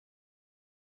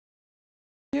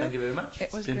Thank you very much.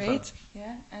 It was It's been great. fun.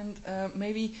 Yeah, and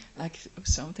maybe like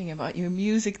something about your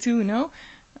music too, no?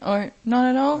 Or not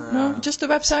at all? No, just the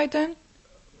website then?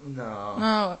 No.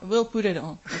 No, we'll put it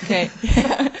on. Okay.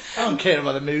 I don't care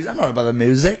about the music. I'm not about the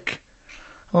music.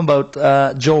 I'm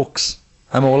about jokes.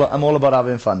 I'm all about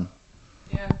having fun.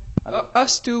 Yeah.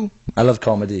 Us too. I love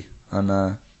comedy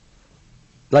and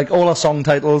like all our song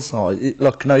titles. Oh,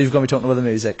 look, now you've got me talking about the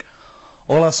music.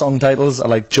 All our song titles are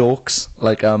like jokes.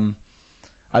 Like I'm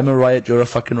a riot, you're a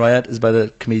fucking riot is by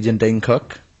the comedian Dane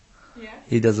Cook. Yeah.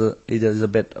 He does a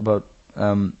bit about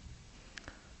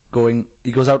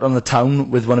he goes out on the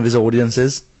town with one of his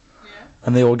audiences. Yeah.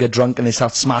 And they all get drunk and they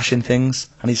start smashing things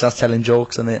and he starts telling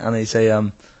jokes and they say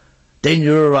Dane,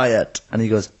 you're a riot, and he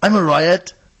goes, I'm a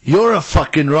riot, you're a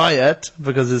fucking riot,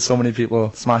 because there's so many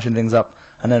people smashing things up.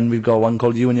 And then we've got one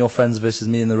called You and Your Friends versus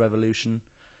Me in the Revolution,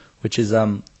 which is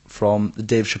from the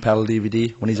Dave Chappelle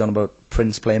DVD when he's on about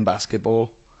Prince playing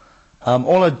basketball.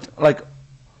 Everybody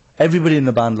in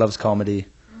the band loves comedy,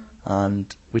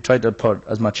 and we try to put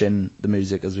as much in the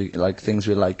music as we like, things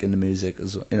we like in the music,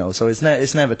 as you know. So it's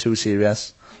never too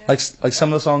serious. Yeah. Like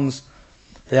some of the songs,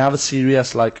 they have a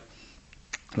serious like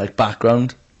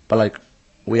background, but like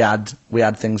we add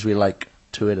things we like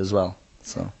to it as well.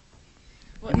 So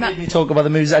it made me talk about the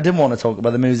music. I didn't want to talk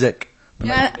about the music, but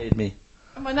now it made me.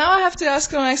 But now I have to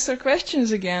ask some extra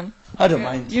questions again. I don't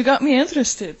mind. You got me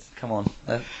interested. Come on.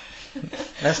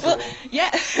 Let's well,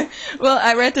 yeah. Well,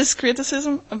 I read this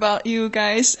criticism about you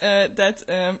guys that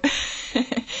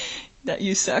that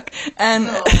you suck, and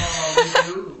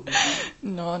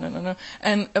no.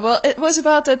 And well, it was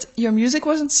about that your music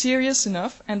wasn't serious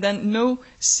enough, and then no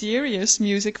serious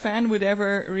music fan would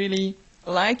ever really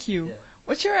like you. Yeah.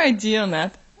 What's your idea on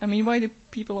that? I mean, why do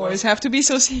people always have to be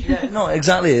so serious? Yeah, no,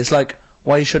 exactly. It's like,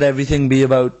 why should everything be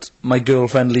about my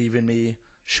girlfriend leaving me,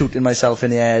 shooting myself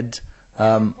in the head?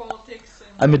 I'm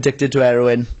addicted to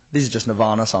heroin. These are just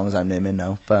Nirvana songs I'm naming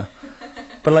now, but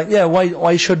like, yeah,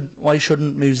 why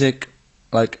shouldn't music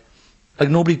like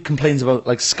nobody complains about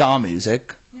like ska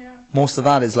music. Yeah. Most of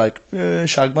that is like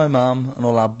shag my mum and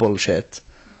all that bullshit.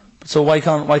 So why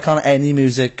can't any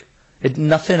music?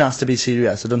 Nothing has to be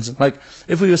serious. It doesn't, like,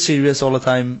 if we were serious all the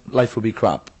time, life would be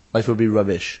crap. Life would be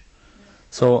rubbish. Yeah.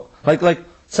 So like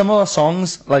some of our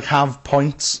songs like have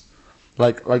points,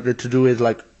 like to do with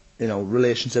like, you know,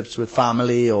 relationships with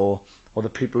family or the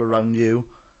people around you,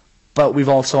 but we've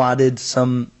also added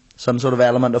some sort of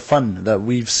element of fun that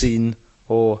we've seen,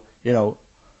 or, you know,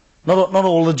 not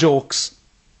all the jokes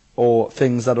or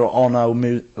things that are on our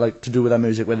like to do with our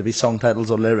music, whether it be song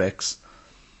titles or lyrics,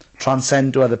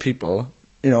 transcend to other people.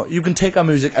 You know, you can take our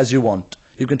music as you want.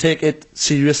 You can take it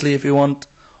seriously if you want,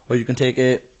 or you can take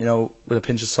it, you know, with a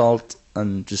pinch of salt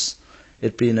and just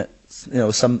it being, you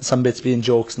know, some bits being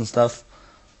jokes and stuff.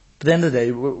 But at the end of the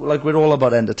day, we're all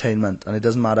about entertainment, and it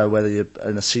doesn't matter whether you're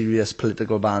in a serious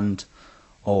political band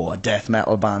or a death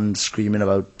metal band screaming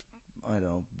about, I don't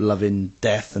know, loving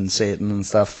death and Satan and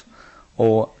stuff,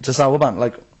 or just our band.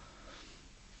 Like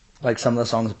some of the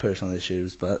songs are personal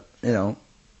issues, but, you know,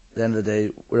 at the end of the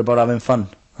day, we're about having fun,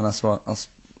 and that's like,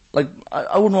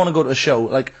 I wouldn't want to go to a show,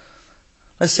 like,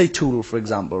 let's say Tool, for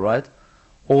example, right?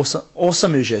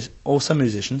 Awesome musicians,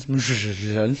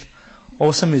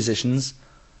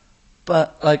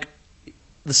 but, like,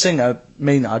 the singer,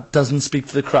 Maynard, doesn't speak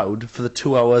to the crowd for the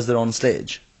 2 hours they're on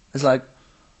stage. It's like,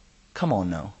 come on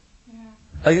now. Yeah.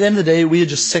 Like, at the end of the day, we are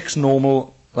just 6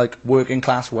 normal, like, working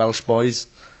class Welsh boys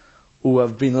who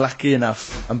have been lucky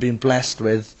enough and been blessed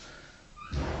with...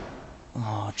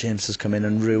 Oh, James has come in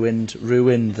and ruined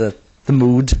the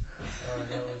mood.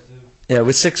 Yeah,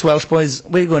 with 6 Welsh boys.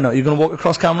 Where are you going now? You're going to walk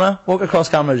across camera? Walk across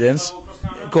camera, James.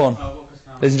 Go on.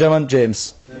 Ladies and gentlemen,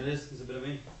 James. There it is. There's a bit of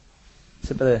me.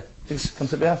 Sit by there. Please come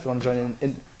sit there if you want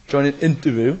to join an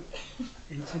interview.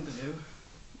 Interview?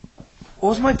 What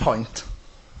was my point?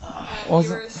 You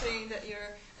were saying that you're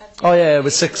at the... Oh yeah, we're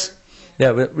 6.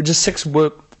 Yeah, we're just 6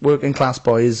 working class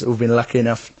boys who've been lucky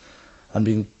enough and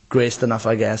been graced enough,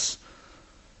 I guess,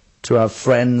 to have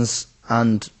friends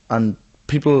and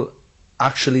people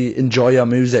actually enjoy our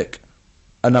music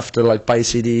enough to like buy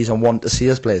CDs and want to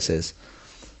see us places.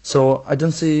 So I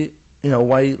don't see, you know,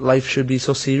 why life should be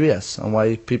so serious and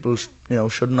why people, you know,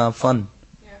 shouldn't have fun.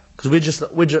 Because we're just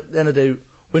at the end of the day,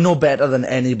 we're no better than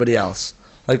anybody else.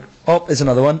 Like, oh, there's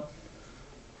another one.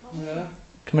 Yeah.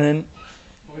 Coming in.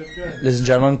 Ladies and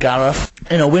gentlemen, Gareth.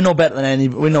 You know, we're no better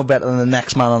than the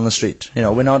next man on the street. You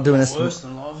know, we're not doing this. Worse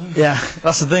than a lot of them. Yeah,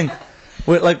 that's the thing.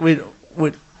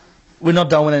 We're not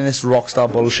down in this rock star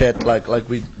bullshit. Like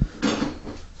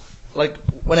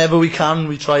whenever we can,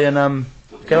 we try and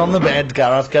get on the bed,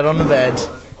 Gareth. Get on the bed.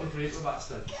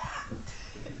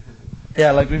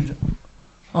 Yeah, like we've.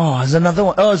 Oh, there's another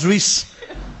one. Oh, it's Reese.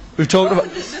 We've talked about.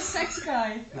 The sex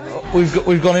guy. Oh,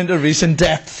 We've gone into Reese in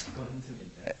depth.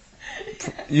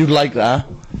 You'd like that.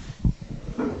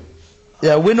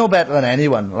 Yeah, we're no better than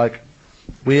anyone. Like,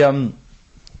 we Oh,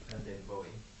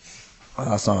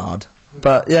 that's not hard.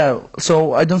 But yeah,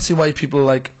 so I don't see why people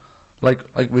like we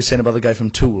were saying about the guy from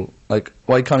Tool. Like,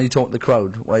 why can't he talk to the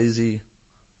crowd? Why is he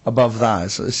above that?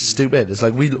 It's stupid. It's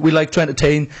like we like to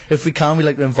entertain. If we can, we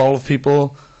like to involve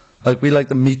people. Like, we like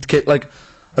to meet kids. Like,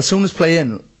 as soon as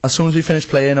we finish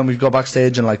playing and we've got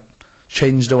backstage and like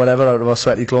changed or whatever out of our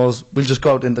sweaty clothes, we'll just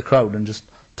go out into the crowd and just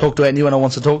talk to anyone who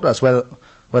wants to talk to us, whether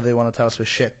they want to tell us we're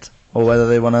shit or whether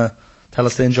they want to tell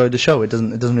us they enjoyed the show. It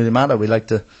doesn't really matter. We like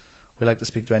to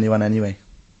speak to anyone anyway.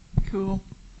 cool.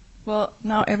 Well,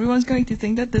 now everyone's going to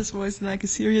think that this was like a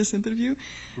serious interview.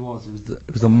 It was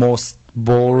the most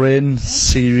boring,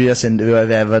 serious interview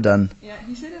I've ever done. Yeah,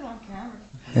 he said it on camera.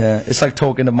 Yeah, it's like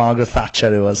talking to Margaret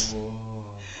Thatcher. It was.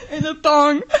 In a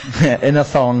thong. Yeah, in a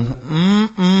thong.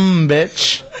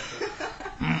 Bitch.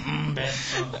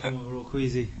 Oh, real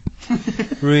queasy.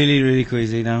 Really, really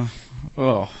queasy now.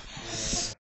 Oh.